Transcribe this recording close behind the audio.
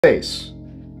Space,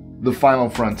 the final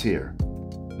frontier.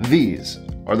 These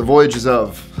are the voyages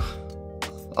of...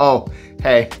 Oh,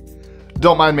 hey,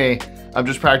 don't mind me. I'm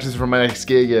just practicing for my next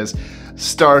gig as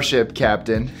Starship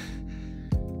Captain.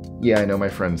 Yeah, I know my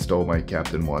friend stole my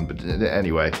Captain one, but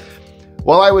anyway.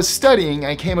 While I was studying,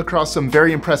 I came across some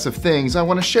very impressive things I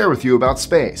want to share with you about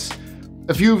space.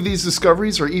 A few of these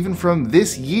discoveries are even from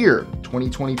this year,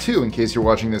 2022, in case you're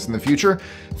watching this in the future,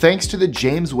 thanks to the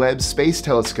James Webb Space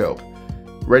Telescope.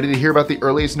 Ready to hear about the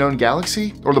earliest known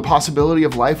galaxy, or the possibility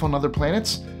of life on other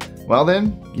planets? Well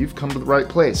then, you've come to the right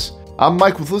place. I'm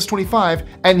Mike with List 25,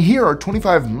 and here are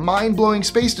 25 mind-blowing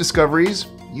space discoveries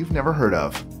you've never heard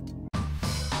of.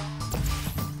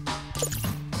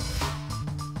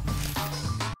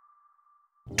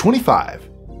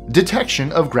 #25.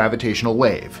 Detection of gravitational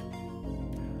wave.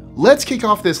 Let's kick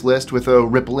off this list with a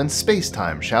ripple in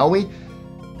space-time, shall we?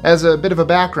 As a bit of a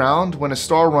background, when a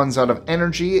star runs out of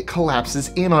energy, it collapses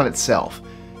in on itself.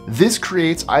 This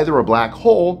creates either a black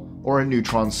hole or a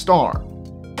neutron star.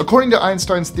 According to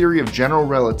Einstein's theory of general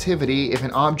relativity, if an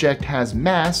object has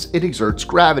mass, it exerts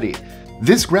gravity.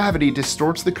 This gravity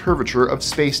distorts the curvature of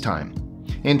space-time.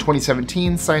 In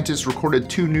 2017, scientists recorded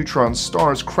two neutron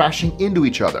stars crashing into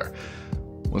each other.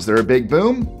 Was there a big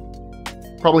boom?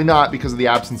 Probably not because of the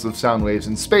absence of sound waves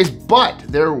in space, but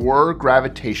there were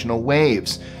gravitational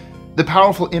waves. The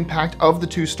powerful impact of the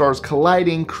two stars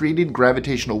colliding created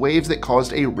gravitational waves that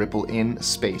caused a ripple in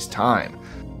space-time.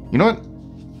 You know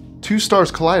what? Two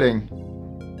stars colliding?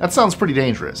 That sounds pretty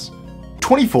dangerous.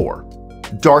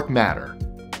 #24. Dark matter.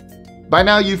 By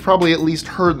now you've probably at least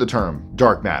heard the term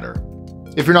dark matter.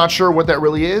 If you're not sure what that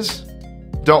really is,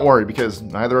 don't worry because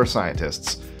neither are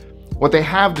scientists. What they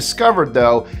have discovered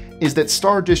though is that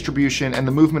star distribution and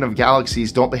the movement of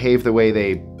galaxies don't behave the way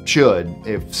they should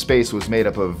if space was made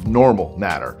up of normal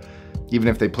matter, even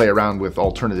if they play around with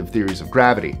alternative theories of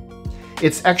gravity.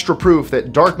 It's extra proof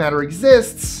that dark matter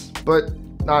exists, but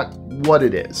not what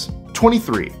it is.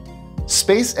 #23.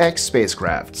 SpaceX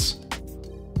spacecrafts.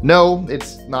 No,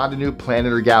 it's not a new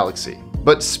planet or galaxy,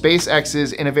 but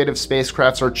SpaceX's innovative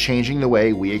spacecrafts are changing the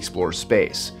way we explore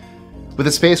space. With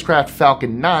the spacecraft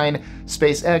Falcon 9,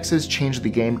 SpaceX has changed the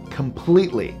game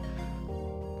completely.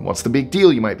 What's the big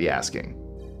deal, you might be asking?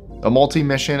 A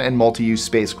multi-mission and multi-use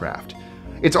spacecraft.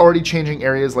 It's already changing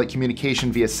areas like communication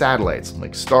via satellites,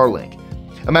 like Starlink.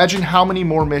 Imagine how many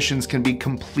more missions can be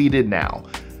completed now,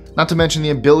 not to mention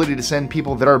the ability to send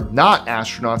people that are not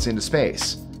astronauts into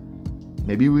space.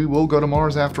 Maybe we will go to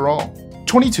Mars after all.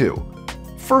 #22.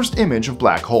 First image of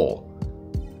black hole.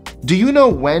 Do you know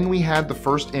when we had the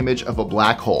first image of a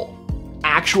black hole?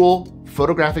 Actual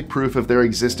photographic proof of their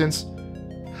existence?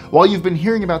 While you've been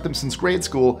hearing about them since grade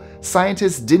school,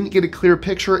 scientists didn't get a clear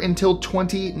picture until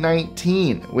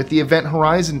 2019 with the Event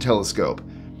Horizon Telescope.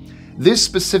 This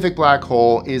specific black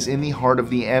hole is in the heart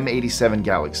of the M87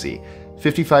 galaxy,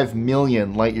 55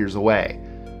 million light years away.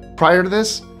 Prior to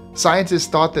this, scientists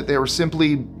thought that they were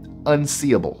simply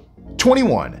unseeable.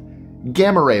 #21.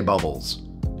 Gamma ray bubbles.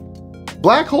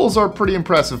 Black holes are pretty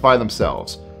impressive by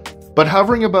themselves, but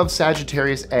hovering above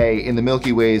Sagittarius A in the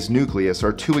Milky Way's nucleus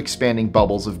are two expanding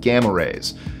bubbles of gamma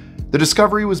rays. The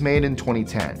discovery was made in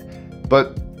 2010,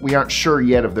 but we aren't sure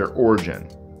yet of their origin.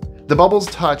 The bubbles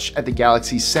touch at the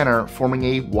galaxy's center, forming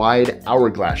a wide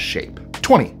hourglass shape.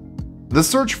 #20. The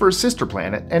search for a sister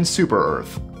planet and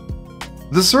super-Earth.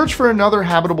 The search for another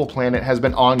habitable planet has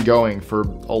been ongoing for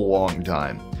a long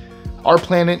time. Our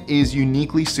planet is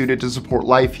uniquely suited to support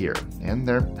life here, and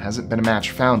there hasn't been a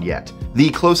match found yet. The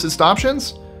closest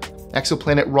options?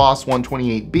 Exoplanet Ross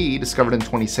 128b, discovered in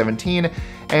 2017,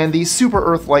 and the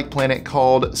super-Earth-like planet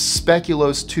called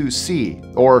Speculos 2c,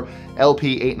 or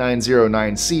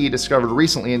LP8909c, discovered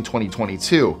recently in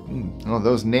 2022. Oh,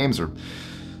 those names are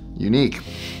unique.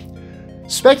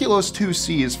 Speculos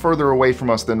 2c is further away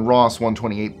from us than Ross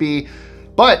 128b,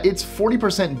 but it's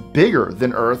 40% bigger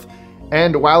than Earth,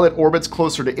 and while it orbits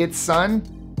closer to its sun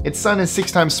is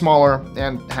 6 times smaller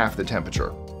and half the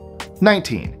temperature.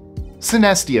 #19.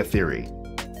 Synestia Theory.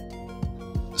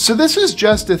 So this is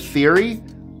just a theory,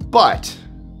 but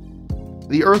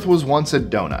the Earth was once a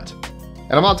donut.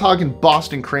 And I'm not talking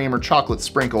Boston cream or chocolate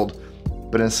sprinkled,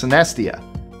 but a synestia.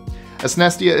 A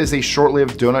synestia is a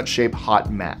short-lived donut-shaped hot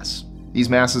mass. These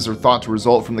masses are thought to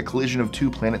result from the collision of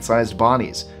two planet-sized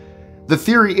bodies. The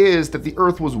theory is that the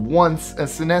Earth was once a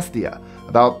synestia,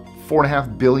 about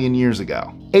 4.5 billion years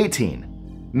ago. #18.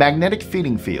 Magnetic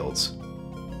feeding fields.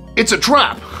 It's a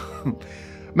trap!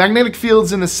 Magnetic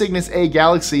fields in the Cygnus A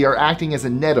galaxy are acting as a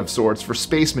net of sorts for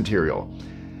space material.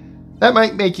 That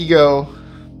might make you go,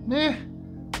 eh.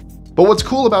 But what's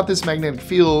cool about this magnetic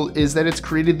field is that it's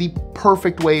created the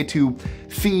perfect way to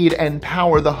feed and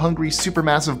power the hungry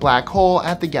supermassive black hole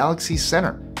at the galaxy's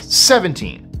center.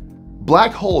 17.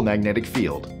 Black hole magnetic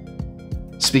field.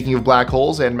 Speaking of black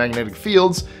holes and magnetic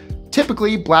fields,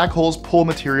 typically black holes pull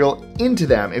material into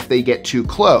them if they get too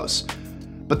close.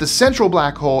 But the central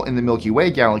black hole in the Milky Way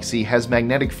galaxy has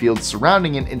magnetic fields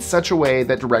surrounding it in such a way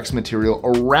that directs material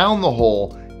around the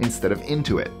hole instead of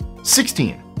into it.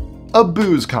 16. A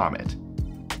Booze Comet.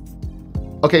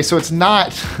 Okay, so it's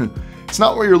not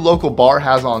what your local bar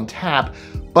has on tap,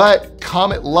 but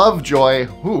Comet Lovejoy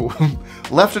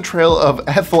left a trail of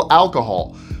ethyl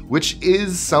alcohol, which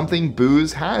is something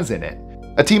booze has in it.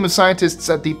 A team of scientists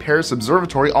at the Paris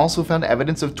Observatory also found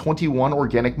evidence of 21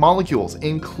 organic molecules,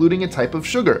 including a type of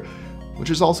sugar, which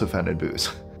is also found in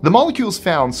booze. The molecules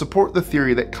found support the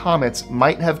theory that comets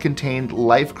might have contained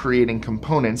life-creating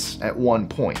components at one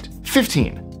point.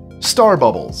 15. Star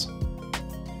bubbles.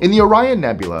 In the Orion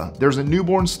Nebula, there's a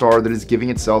newborn star that is giving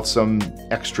itself some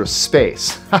extra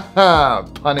space. Haha,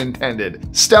 pun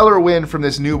intended. Stellar wind from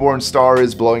this newborn star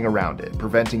is blowing around it,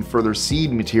 preventing further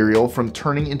seed material from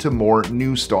turning into more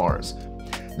new stars.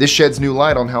 This sheds new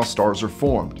light on how stars are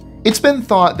formed. It's been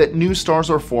thought that new stars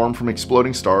are formed from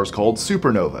exploding stars called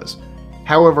supernovas.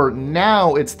 However,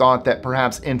 now it's thought that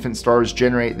perhaps infant stars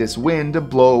generate this wind to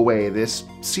blow away this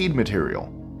seed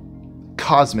material.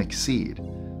 Cosmic seed.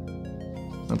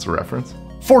 That's a reference.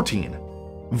 14.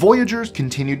 Voyager's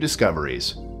continued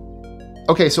discoveries.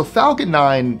 Okay, so Falcon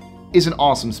 9 is an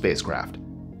awesome spacecraft.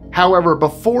 However,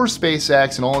 before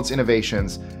SpaceX and all its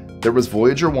innovations, there was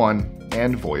Voyager 1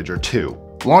 and Voyager 2.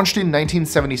 Launched in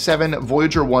 1977,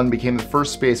 Voyager 1 became the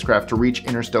first spacecraft to reach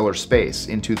interstellar space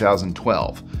in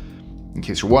 2012. In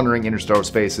case you're wondering, interstellar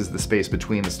space is the space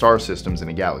between the star systems in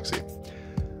a galaxy.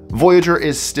 Voyager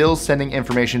is still sending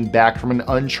information back from an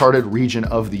uncharted region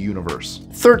of the universe.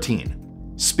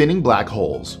 13. Spinning black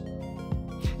holes.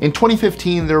 In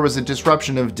 2015, there was a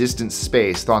disruption of distant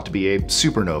space thought to be a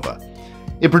supernova.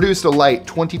 It produced a light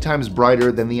 20 times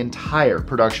brighter than the entire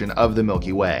production of the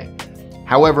Milky Way.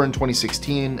 However, in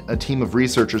 2016, a team of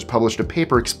researchers published a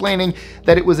paper explaining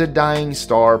that it was a dying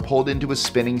star pulled into a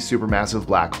spinning supermassive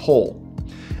black hole.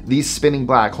 These spinning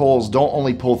black holes don't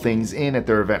only pull things in at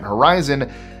their event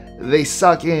horizon, they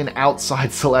suck in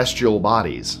outside celestial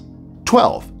bodies.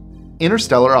 12.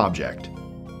 Interstellar Object.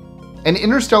 An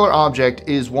interstellar object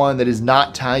is one that is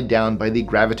not tied down by the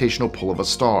gravitational pull of a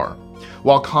star.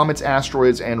 While comets,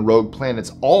 asteroids, and rogue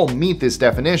planets all meet this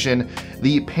definition,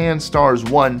 the Pan-STARRS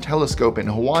 1 telescope in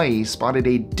Hawaii spotted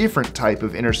a different type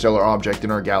of interstellar object in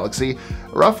our galaxy,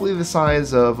 roughly the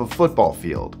size of a football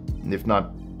field, if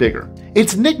not bigger.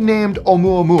 It's nicknamed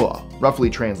Oumuamua,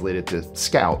 roughly translated to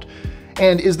Scout,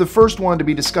 and is the first one to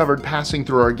be discovered passing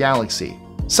through our galaxy.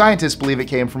 Scientists believe it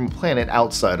came from a planet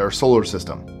outside our solar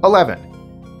system.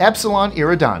 11. Epsilon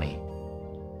Eridani.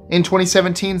 In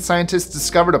 2017, scientists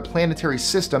discovered a planetary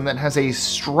system that has a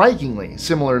strikingly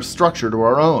similar structure to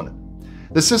our own.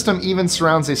 The system even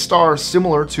surrounds a star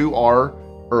similar to our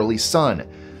early sun.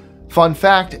 Fun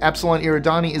fact, Epsilon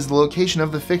Eridani is the location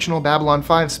of the fictional Babylon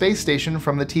 5 space station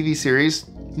from the TV series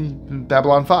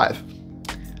Babylon 5.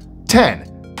 10.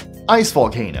 Ice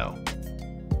volcano.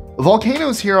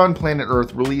 Volcanoes here on planet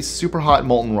Earth release super hot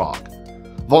molten rock.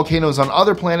 Volcanoes on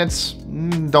other planets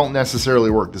don't necessarily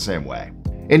work the same way.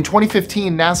 In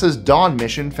 2015, NASA's Dawn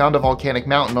mission found a volcanic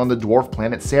mountain on the dwarf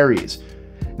planet Ceres.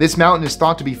 This mountain is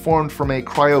thought to be formed from a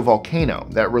cryovolcano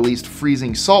that released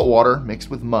freezing salt water mixed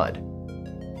with mud.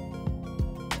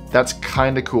 That's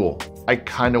kinda cool. I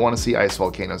kinda want to see ice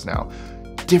volcanoes now.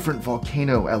 Different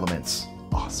volcano elements.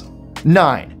 Awesome.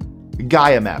 9.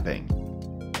 GAIA Mapping.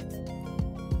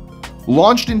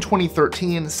 Launched in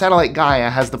 2013, satellite GAIA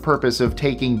has the purpose of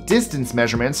taking distance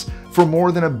measurements for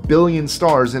more than 1 billion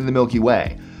stars in the Milky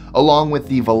Way, along with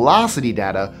the velocity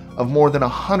data of more than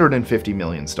 150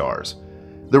 million stars.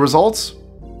 The results?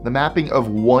 The mapping of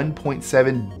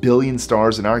 1.7 billion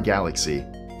stars in our galaxy.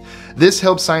 This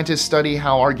helps scientists study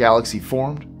how our galaxy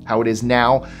formed, how it is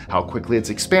now, how quickly it's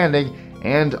expanding,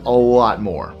 and a lot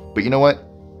more. But you know what?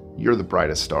 You're the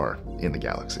brightest star in the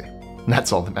galaxy.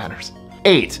 That's all that matters.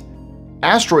 8.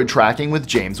 Asteroid tracking with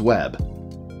James Webb.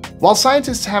 While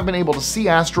scientists have been able to see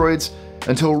asteroids,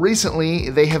 until recently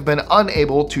they have been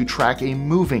unable to track a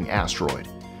moving asteroid.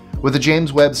 With the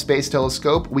James Webb Space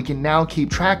Telescope, we can now keep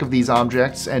track of these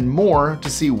objects and more to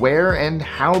see where and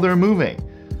how they're moving.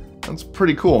 That's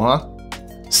pretty cool, huh?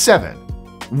 7.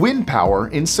 Wind power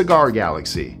in Cigar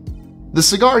Galaxy. The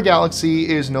Cigar Galaxy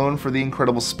is known for the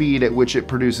incredible speed at which it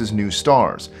produces new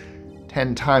stars,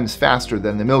 10 times faster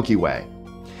than the Milky Way.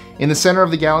 In the center of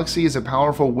the galaxy is a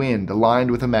powerful wind aligned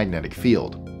with a magnetic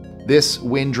field. This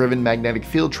wind-driven magnetic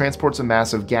field transports a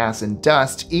mass of gas and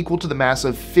dust equal to the mass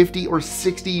of 50 or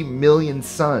 60 million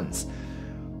suns.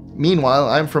 Meanwhile,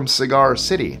 I'm from Cigar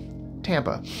City,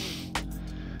 Tampa.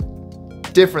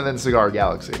 Different than Cigar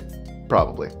Galaxy,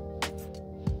 probably.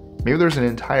 Maybe there's an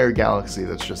entire galaxy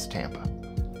that's just Tampa.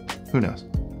 Who knows?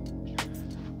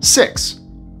 6.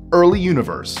 Early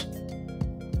universe.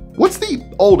 What's the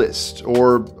oldest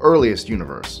or earliest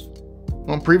universe?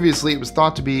 Well, previously it was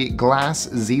thought to be Glass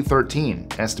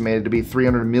Z13, estimated to be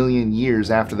 300 million years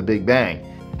after the Big Bang.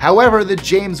 However, the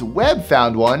James Webb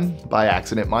found one, by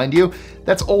accident mind you,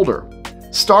 that's older.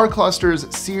 Star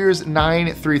clusters Sears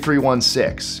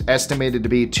 93316, estimated to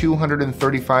be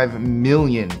 235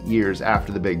 million years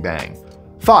after the Big Bang.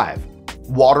 5.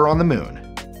 Water on the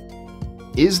moon.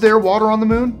 Is there water on the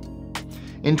moon?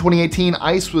 In 2018,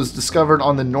 ice was discovered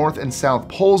on the north and south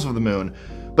poles of the moon,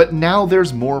 but now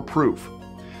there's more proof.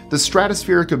 The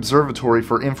Stratospheric Observatory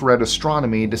for Infrared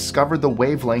Astronomy discovered the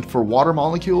wavelength for water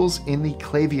molecules in the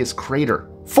Clavius crater.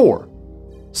 4.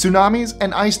 Tsunamis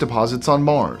and ice deposits on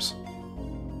Mars.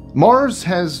 Mars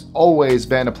has always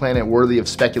been a planet worthy of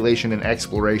speculation and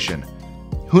exploration.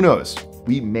 Who knows,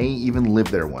 we may even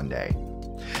live there one day.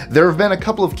 There have been a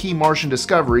couple of key Martian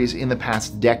discoveries in the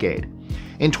past decade.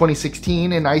 In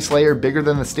 2016, an ice layer bigger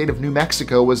than the state of New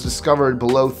Mexico was discovered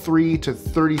below 3 to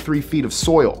 33 feet of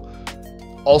soil.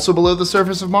 Also below the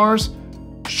surface of Mars,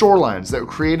 shorelines that were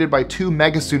created by 2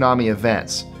 megatsunami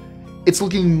events. It's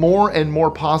looking more and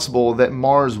more possible that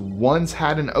Mars once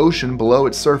had an ocean below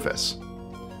its surface.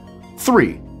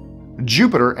 3.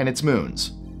 Jupiter and its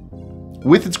moons.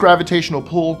 With its gravitational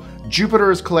pull, Jupiter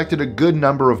has collected a good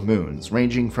number of moons,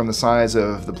 ranging from the size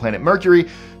of the planet Mercury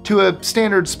to a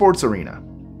standard sports arena.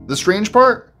 The strange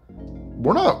part?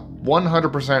 We're not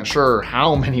 100% sure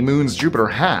how many moons Jupiter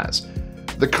has.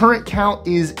 The current count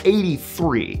is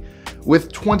 83,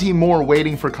 with 20 more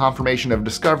waiting for confirmation of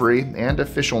discovery and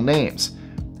official names.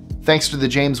 Thanks to the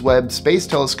James Webb Space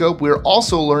Telescope, we're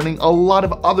also learning a lot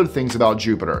of other things about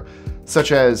Jupiter,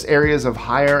 such as areas of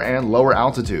higher and lower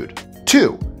altitude.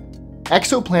 2.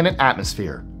 Exoplanet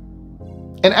Atmosphere.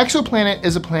 An exoplanet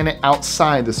is a planet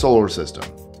outside the solar system,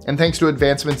 and thanks to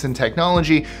advancements in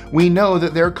technology, we know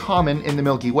that they're common in the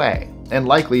Milky Way, and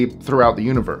likely throughout the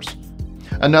universe.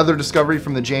 Another discovery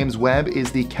from the James Webb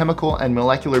is the chemical and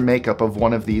molecular makeup of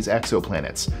one of these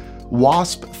exoplanets,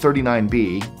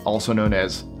 WASP-39b, also known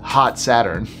as Hot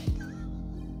Saturn.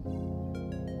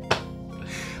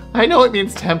 I know it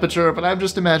means temperature, but I'm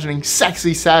just imagining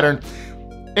sexy Saturn.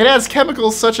 It has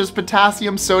chemicals such as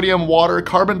potassium, sodium, water,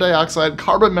 carbon dioxide,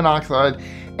 carbon monoxide,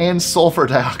 and sulfur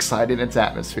dioxide in its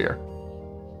atmosphere.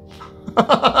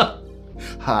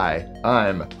 Hi,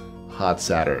 I'm Hot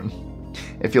Saturn.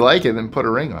 If you like it, then put a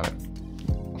ring on it.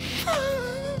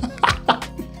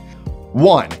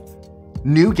 1.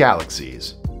 New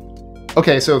galaxies.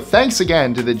 Okay, so thanks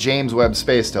again to the James Webb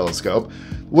Space Telescope.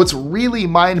 What's really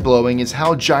mind-blowing is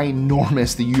how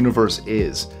ginormous the universe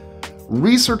is.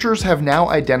 Researchers have now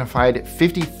identified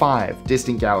 55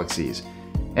 distant galaxies,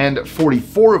 and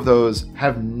 44 of those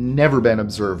have never been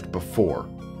observed before.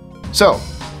 So,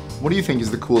 what do you think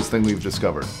is the coolest thing we've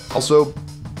discovered? Also,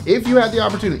 if you had the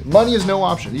opportunity, money is no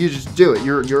option, you just do it,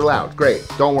 you're allowed, great,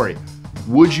 don't worry.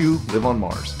 Would you live on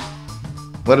Mars?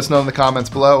 Let us know in the comments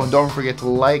below, and don't forget to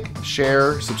like,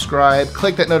 share, subscribe,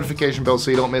 click that notification bell so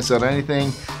you don't miss out on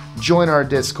anything. Join our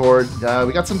Discord.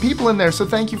 We got some people in there, so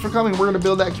thank you for coming. We're going to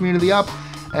build that community up,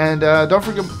 and don't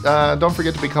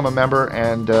forget to become a member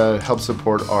and help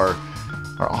support our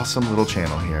awesome little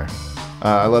channel here.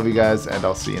 I love you guys, and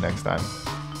I'll see you next time.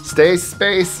 Stay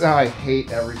space. I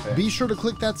hate everything. Be sure to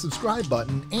click that subscribe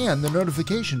button and the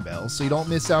notification bell so you don't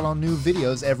miss out on new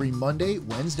videos every Monday,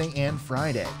 Wednesday, and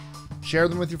Friday. Share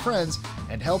them with your friends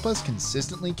and help us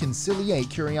consistently conciliate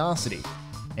curiosity.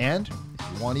 And if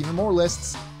you want even more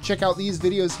lists, check out these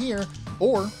videos here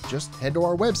or just head to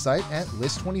our website at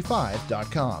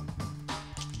list25.com.